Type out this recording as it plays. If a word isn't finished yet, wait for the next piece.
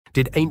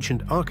Did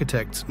ancient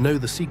architects know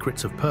the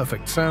secrets of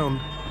perfect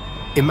sound?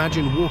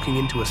 Imagine walking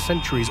into a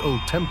centuries-old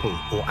temple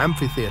or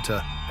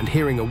amphitheater and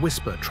hearing a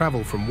whisper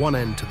travel from one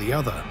end to the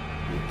other.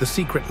 The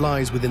secret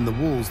lies within the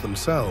walls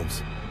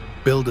themselves.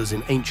 Builders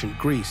in ancient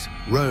Greece,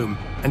 Rome,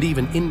 and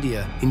even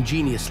India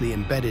ingeniously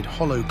embedded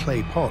hollow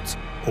clay pots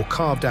or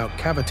carved out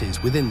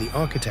cavities within the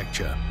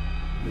architecture.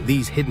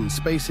 These hidden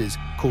spaces,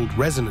 called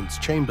resonance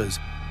chambers,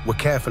 were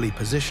carefully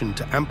positioned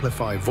to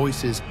amplify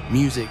voices,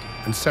 music,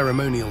 and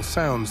ceremonial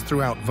sounds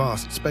throughout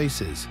vast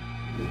spaces.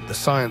 The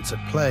science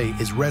at play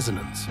is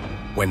resonance.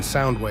 When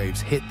sound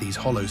waves hit these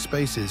hollow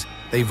spaces,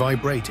 they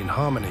vibrate in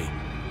harmony,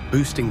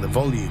 boosting the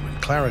volume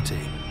and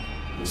clarity.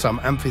 Some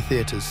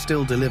amphitheaters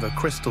still deliver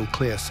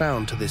crystal-clear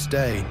sound to this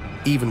day,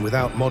 even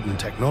without modern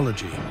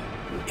technology.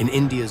 In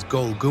India's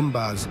Gol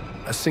Gumbaz,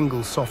 a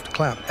single soft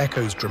clap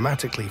echoes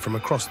dramatically from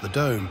across the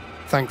dome,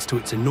 thanks to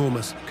its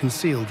enormous,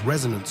 concealed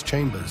resonance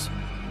chambers.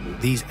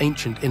 These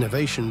ancient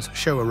innovations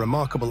show a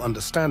remarkable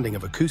understanding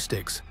of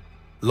acoustics,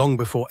 long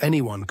before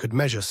anyone could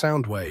measure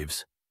sound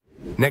waves.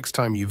 Next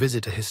time you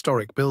visit a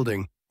historic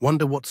building,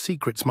 wonder what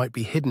secrets might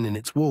be hidden in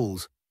its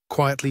walls,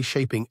 quietly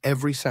shaping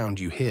every sound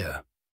you hear.